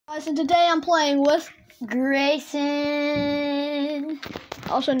Guys, and today I'm playing with Grayson,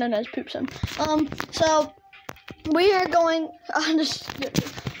 also known as Poopson. So we are going. By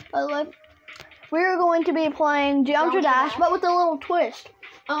the way, we are going to be playing Geometry Dash, but with a little twist.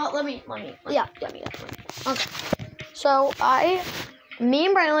 Let me. Yeah. Okay. So me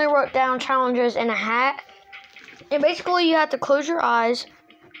and Brantley wrote down challenges in a hat, and basically you have to close your eyes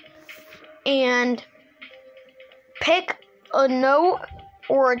and pick a note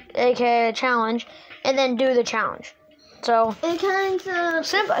or a challenge, and then do the challenge. So It kind of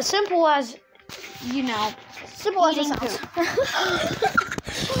simple as simple as it sounds.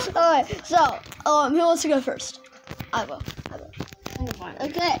 Alright, so who wants to go first? I will.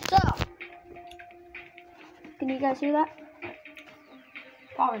 Okay, so can you guys hear that?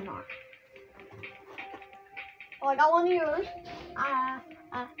 Probably not. Oh, I got one of yours.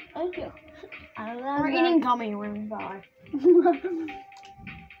 Thank you. We're eating gummy worms, by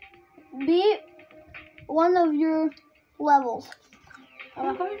Beat one of your levels.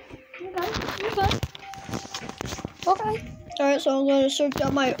 Okay. Alright, so I'm going to search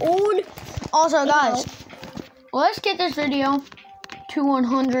up my old. Also, guys, let's get this video to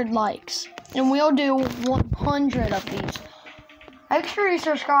 100 likes, and we'll do 100 of these. Make sure you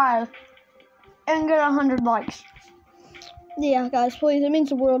subscribe and get 100 likes. Yeah, guys, please. It means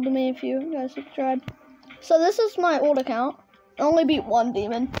the world to me if you guys subscribe. So this is my old account. I only beat one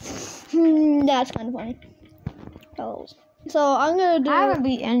demon. That's kind of funny. So I'm gonna do. I haven't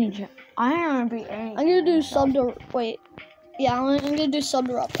beat any. I'm gonna do sub to wait. Yeah, I'm gonna do sub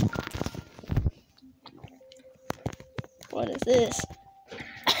to rock. What is this?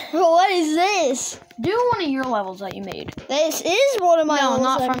 What is this? Do one of your levels that you made. This is one of my No, levels.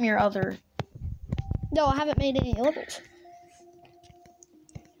 not from your other. No, I haven't made any levels.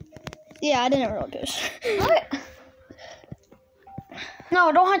 Yeah, I didn't really post. What? No,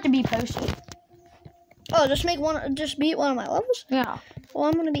 it don't have to be posted. Oh, just beat one of my levels? Yeah. Well,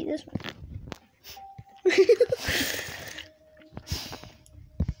 I'm gonna beat this one.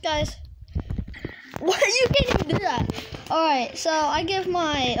 Guys, what? You can't even do that. Alright, so I give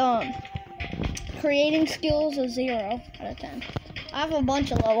my creating skills a 0 out of 10. I have a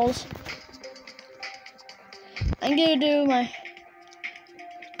bunch of levels. I'm gonna do my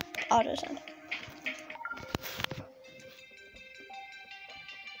auto sound.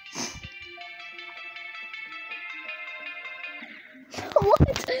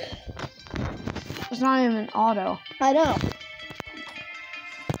 What? It's not even auto. I know.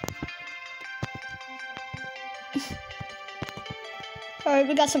 Alright,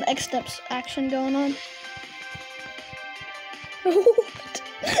 we got some X steps action going on. What?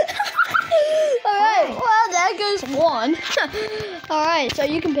 Alright, well, that goes 1. Alright, so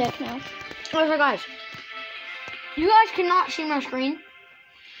you can pick now. Okay, guys. You guys cannot see my screen.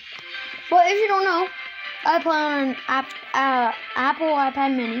 But if you don't know, I play on an Apple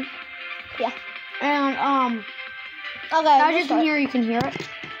iPad Mini. Yeah. And Okay. as you can hear it.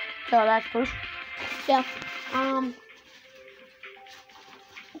 So that's proof. Yeah.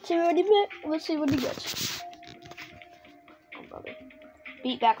 Let's see what he picked. Let's see what he gets. Oh, brother.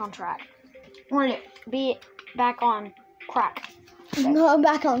 Beat back on track. Beat back on crack. Okay. No,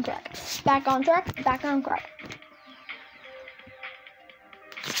 back on track. Back on track. Back on crack.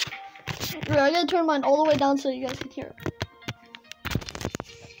 Wait, I gotta turn mine all the way down so you guys can hear it.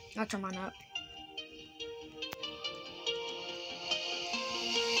 I'll turn mine up.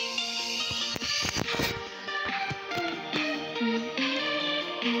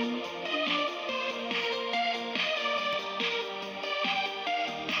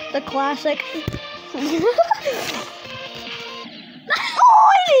 The classic. Oh,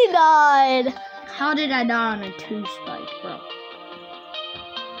 he died. How did I die on a 2 spike, bro?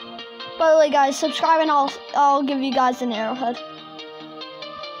 By the way, guys, subscribe and I'll give you guys an arrowhead.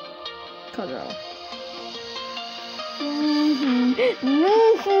 Shut up.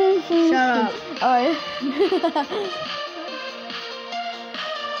 Alright.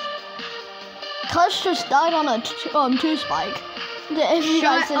 Cush just died on a 2 spike. If you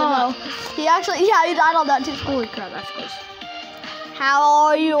guys didn't know. He died on that 2 spike. Holy crap, that's close. How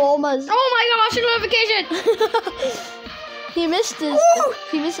are you almost? Oh my gosh, a notification! He missed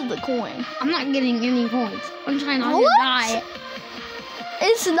the coin. I'm not getting any points. I'm trying not What? to die.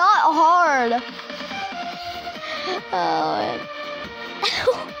 It's not hard. Oh,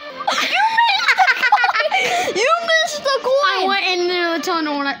 you missed the coin. I went into the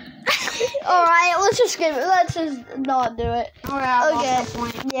tunnel and Alright, let's just skip it. Let's just not do it. Alright, I lost the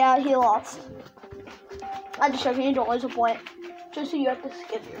point. Yeah, he lost. I just joking, you don't lose a point. Just so you have to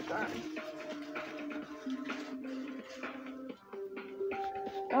skip your turn.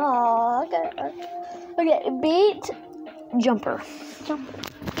 Oh, okay. Okay, beat Jumper.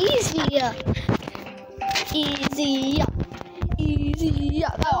 easy. Easy. Easy.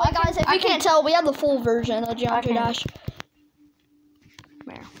 Oh, guys, if you can't tell, we have the full version of Geometry Dash.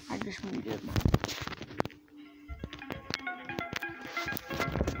 There, I just muted mine.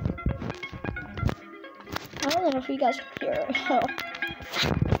 I don't know if you guys can hear it. Oh.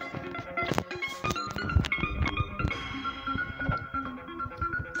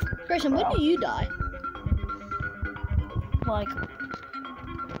 Grayson, when do you die? Like,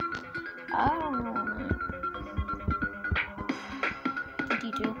 I don't know, man.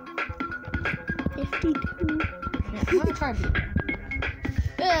 52. 52. Yeah, I'm gonna try to beat.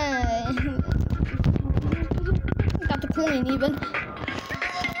 Got the coin even.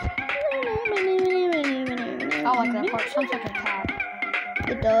 I like that part. Sounds like a cat.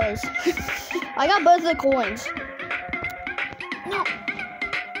 It does. I got both the coins. No.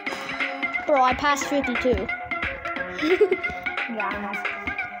 Bro, I passed 52. Yeah, I know.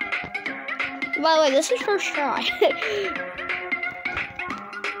 By the way, this is first try.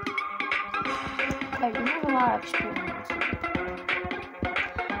 Like, you have a lot of experience.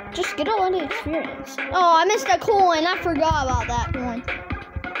 Just get a lot of experience. Oh, I missed a coin. I forgot about that coin.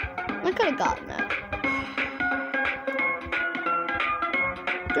 I could have gotten that.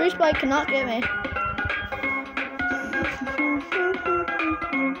 Three Spike cannot get me.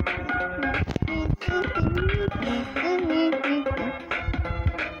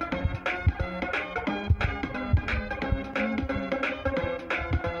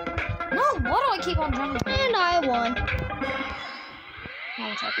 No, why do I keep on jumping? And I won.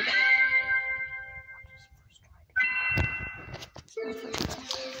 I'll try to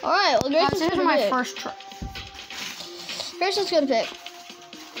Alright, well, Grayson's this is gonna my pick. first try. Grayson's gonna pick.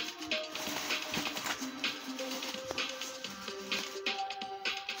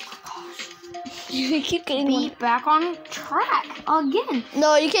 You keep getting one. Beat back on track again.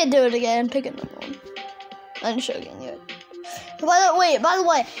 No, you can't do it again. Pick another one. I didn't show you again yet. By the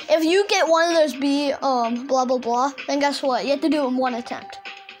way, if you get one of those blah blah blah, then guess what? You have to do it in one attempt.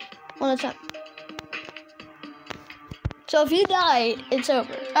 One attempt. So if you die, it's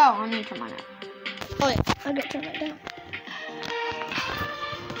over. Oh, I need to turn mine up. Oh yeah, I gotta turn that down.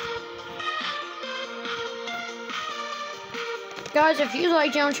 Guys, if you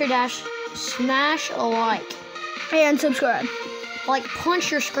like Geometry Dash, smash a like. And subscribe. Like,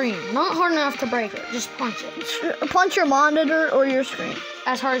 punch your screen. Not hard enough to break it. Just punch it. Punch your monitor or your screen.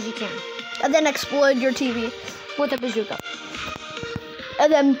 As hard as you can. And then explode your TV. With a bazooka.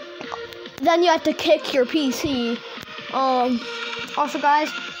 And then you have to kick your PC. Also, guys,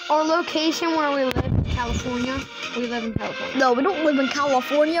 our location where we live in California. We live in California. No, we don't live in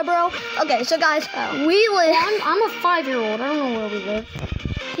California, bro. Okay, so guys, we live. Well, I'm a 5-year-old. I don't know where we live.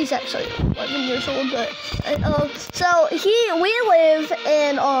 He's actually 11 years old, but so we live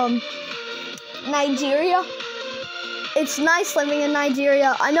in Nigeria. It's nice living in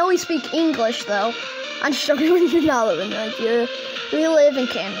Nigeria. I know we speak English though. I'm struggling we do not live in Nigeria. We live in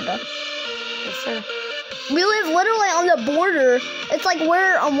Canada. Yes, sir. We live literally on the border. It's like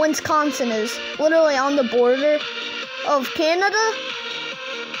where Wisconsin is. Literally on the border of Canada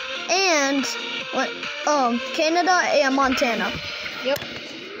and Canada and Montana. Yep.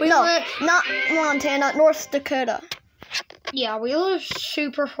 Not Montana, North Dakota. Yeah, we live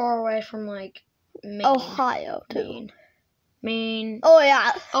super far away from like Maine. Ohio too. Maine. Oh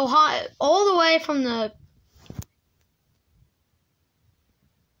yeah. Ohio, all the way from the.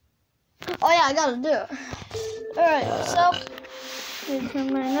 Oh yeah, I gotta do it. All right, so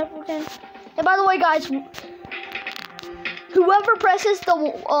turn mine up again. And by the way, guys, whoever presses the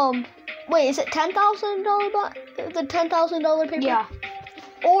wait, is it $10,000 the $10,000 paper? Yeah.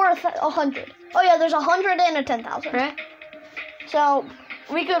 Or 100. Oh yeah, there's 100 and a 10,000. Right. So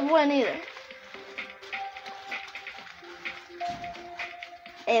we could win either.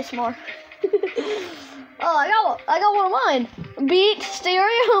 ASMR. Oh, I got one of mine. Beat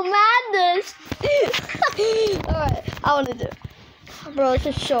Stereo Madness. Alright, I wanna do it. Bro, this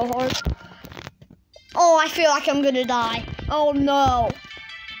is so hard. Oh, I feel like I'm gonna die. Oh no.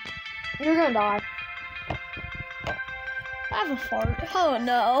 You're gonna die. I have a fart. Oh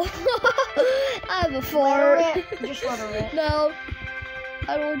no. I have a fart. Just let her rip. No.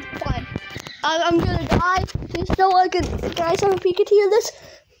 I don't. Fine. I'm gonna die. Just so I can. Guys, have a peek into this.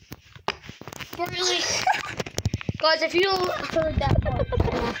 Really? Guys, if you heard that part,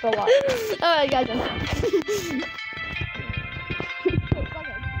 I'm not gonna lie. Alright, guys.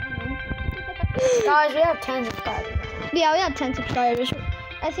 Guys, we have 10 subscribers. Yeah, we have 10 subscribers.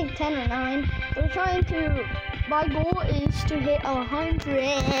 I think 10 or 9. We're trying to my goal is to hit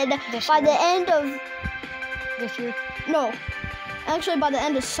 100 This by year. the end of This year. no, actually by the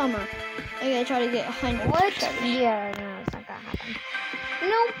end of summer. I'm gonna try to get 100. What? Yeah, no, it's not gonna happen.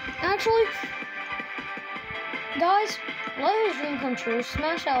 No, actually, guys, let his dream come true.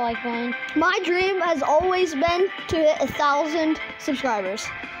 Smash that like button. My dream has always been to hit 1,000 subscribers,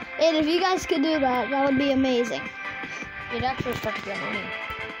 and if you guys could do that, that would be amazing. You'd actually start to get money.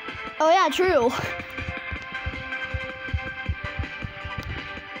 Oh yeah, true.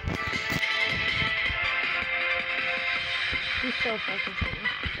 He's so focused on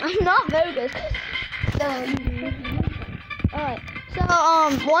me. I'm not focused. Alright.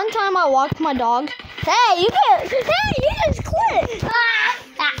 So one time I walked my dog. Hey, you just clicked.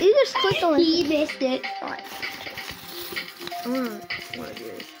 You just clicked on it. He missed it. Alright. What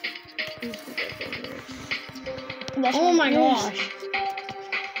is That's Oh what my it is. gosh.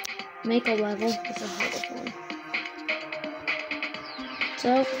 Make a level. This is the hardest one.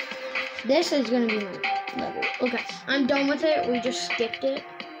 So, this is gonna be my level. Okay, I'm done with it. We just skipped it.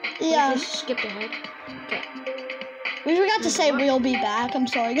 Yeah. We just skipped ahead. Okay. We forgot to say we'll be back. I'm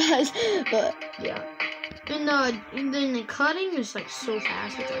sorry, guys, but Yeah. And then the cutting is like so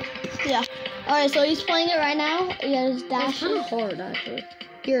fast. It's like yeah. All right, so he's playing it right now. He has it's dash. kind of hard actually.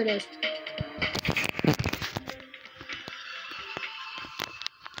 Here it is.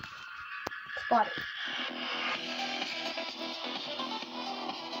 Spot it.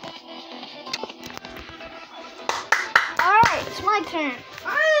 All right, it's my turn.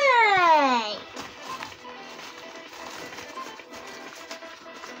 All right.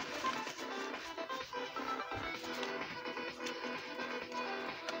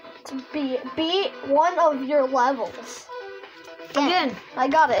 To beat one of your levels. Again. I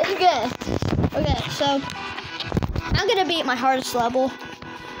got it. Again. Okay, so I'm gonna beat my hardest level.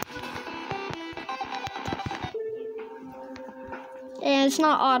 And it's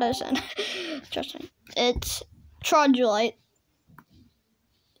not Autoson. Trust me. It's Trudulite.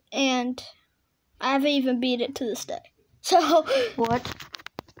 And I haven't even beat it to this day. So What?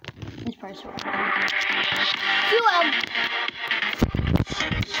 It's probably so hard.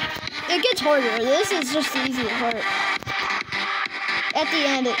 It gets harder. This is just the easiest part. At the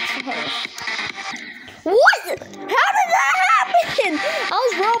end, it's the hardest. What? How did that happen? I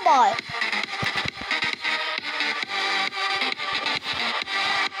was robot.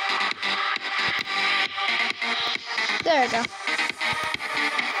 There we go.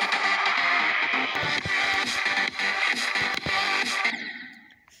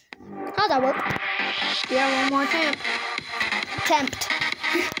 How'd that work? Yeah, one more time. Tempt.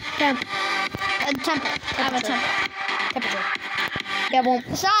 Temp. Temp. I have a temp. Temperature. Yeah, well,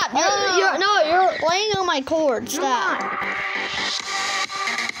 Stop! No. You're laying on my cord. Stop.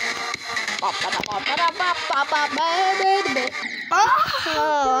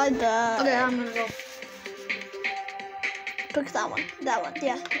 Oh, I died. Okay, I'm gonna go. Pick that one. That one.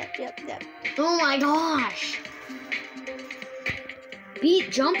 Yeah. Yep. Oh my gosh.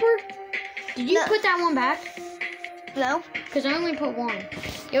 Beat jumper? Did you No. put that one back? No? Because I only put one.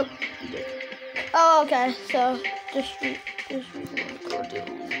 Yep. Oh, okay. So, just Go do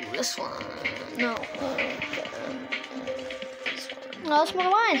this one. No. that's one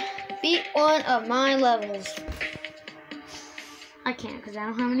of mine. Beat one of my levels. I can't because I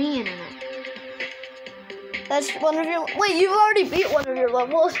don't have any internet. That's one of your. Wait, you've already beat one of your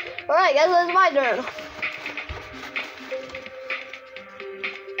levels. All right, guys, that's my turn.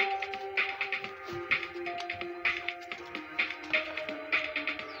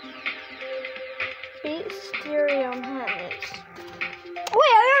 Beat stereo magnets.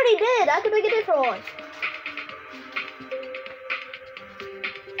 Wait, I already did. I can make a different one.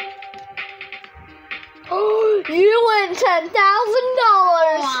 Oh, you win $10,000.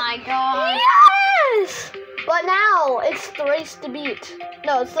 my god. Yes! But now it's the race to beat.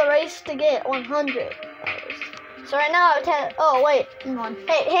 No, it's the race to get $100. So right now, 10. Oh wait. Hang on.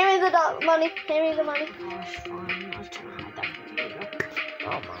 Hey, hand me the money. Hand me the money. Gosh, fine. I was trying to hide that from you. There you go.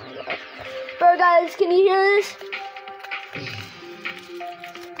 Oh my gosh. Bro, guys, can you hear this?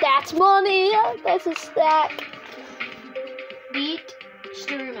 That's money. That's a stack. Beat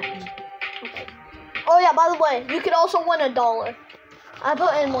stereo magnets. Okay. Oh yeah, by the way, you could also win $1. I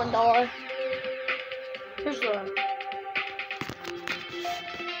put in $1. Here's the one.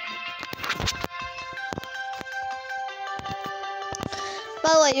 By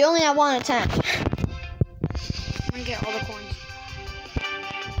the way, you only have one attempt. I'm gonna get all the coins.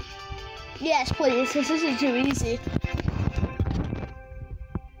 Yes, please, because this is too easy.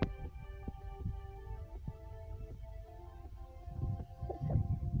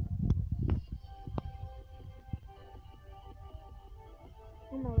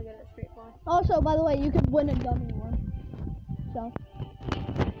 pretty far. Also, by the way, you could win a gummy one. So.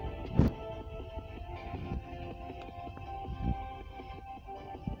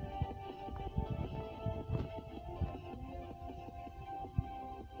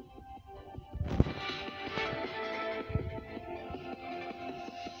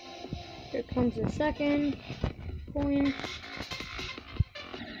 Here comes the second coin.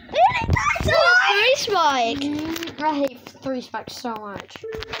 Three spike. I hate 3 spikes so much.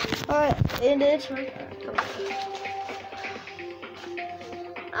 Alright, it is.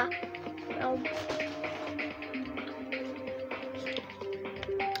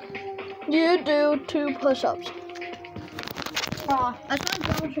 You do 2 push-ups. Oh, I thought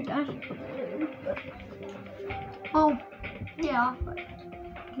that was your oh, yeah.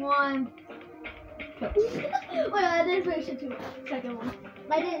 1, 2. Wait, I didn't finish the 2. Second one.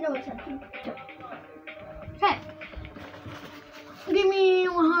 I didn't know it said 2. Okay. Give me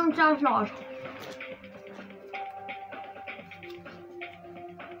 $100,000.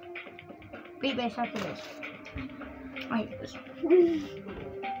 Beat base after this. I hate this.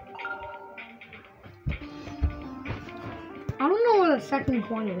 I don't know what the second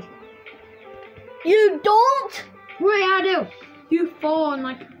coin is. You don't? Wait, I do. You fall and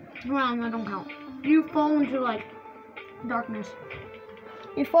like, well, that don't count. You fall into like darkness.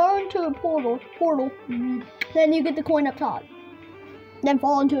 You fall into a portal. Mm-hmm. Then you get the coin up top. Then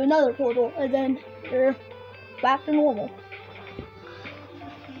fall into another portal, and then you're back to normal.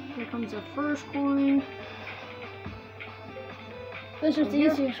 Here comes the first coin. This is the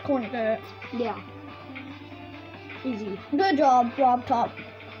easiest coin to get. Yeah. Easy. Good job, Rob Top.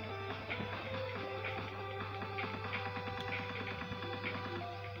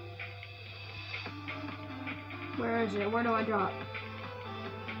 Where is it? Where do I drop?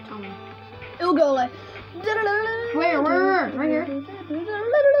 Tell me. It'll go like. Where? Right here.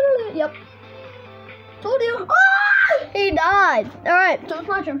 Yep. Told you. Ah! He died. All right, so it's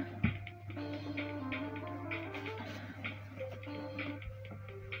my turn.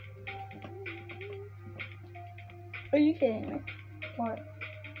 Are you kidding me? What?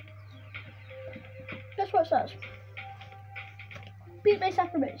 Guess what it says? Beat base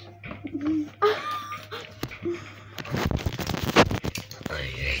after base. I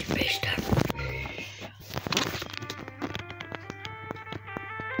hate base after base.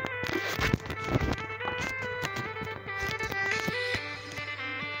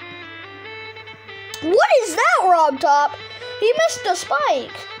 What is that, Rob Top? He missed a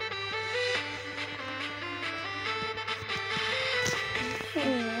spike.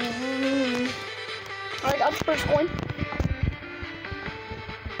 Alright, got the first coin.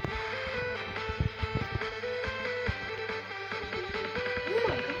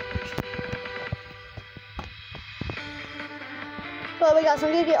 Well, we got some.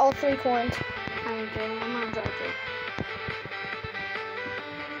 I'm gonna get all 3 coins. I'm gonna try to.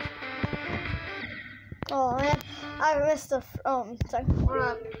 Oh man, I missed the second. What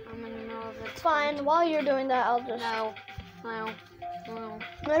up? I'm in the middle of it. It's fine. While you're doing that, I'll just. No.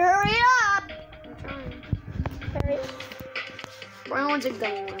 Then hurry up! I'm trying. Hurry. Brown's a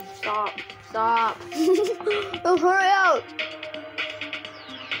gummy one. Stop. Oh, hurry out!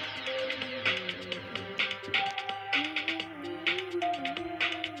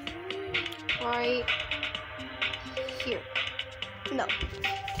 Right here. No,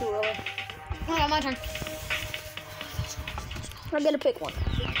 too early. Okay, my turn. I'm gonna pick one.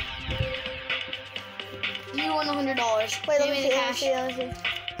 You won $100. Wait, let Give me me the cash. see.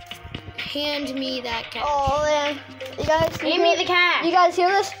 Hand me that cash. Oh man, you guys. Give me the cash. You guys hear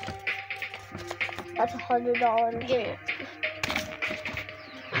this? That's $100. Give me it.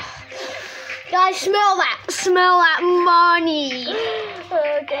 Guys, smell that! Smell that money.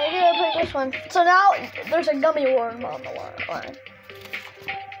 Okay, I'm gonna pick this one. So now there's a gummy worm on the line.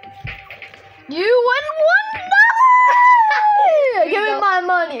 You win $1! Give me my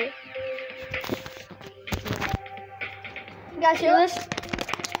money. You guys hear this?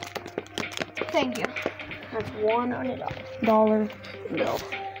 Thank you. That's $100 bill.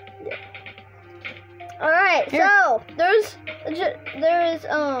 All right, Here. so there is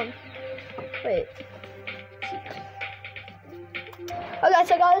wait. Okay,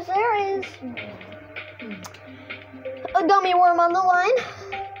 so guys, there is a gummy worm on the line.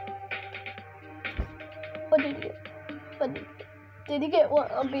 What did you get? Did you get one?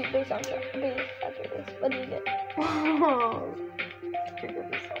 A beat base on track. Base after base. What did you get? You're gonna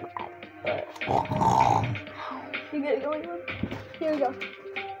be so mad. You get it going on? Here we go.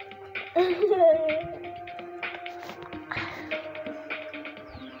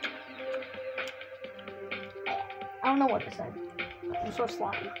 I don't know what to say. I'm so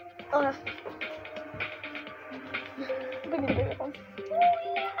sloppy. Okay. Give me the bigger one.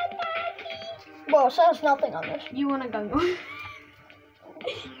 Whoa, it says nothing on this. You wanna go?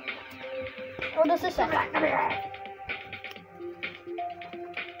 What does this say?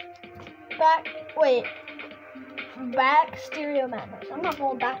 Back stereo madness. I'm not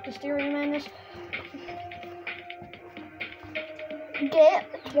going back to stereo madness.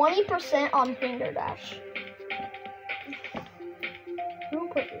 Get 20% on Finger Dash. Who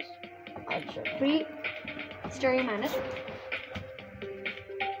put this? I sure. Free stereo madness.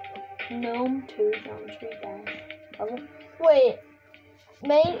 Gnome 2 geometry dash. Level. Wait.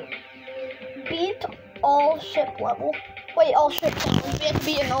 Beat all ship level. Wait, all ship challenge. We have to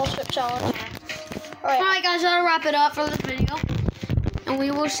beat an all ship challenge. Alright guys, that'll wrap it up for this video. And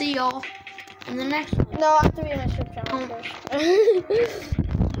we will see y'all in the next one. No, I have to be in a ship challenge first.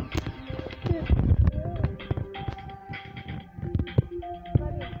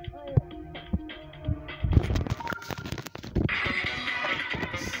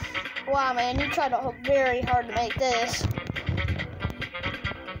 Wow, man, you tried very hard to make this.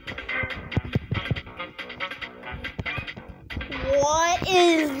 What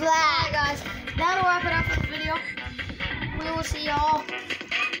is that? Alright guys, that'll wrap it up for this video. We will see y'all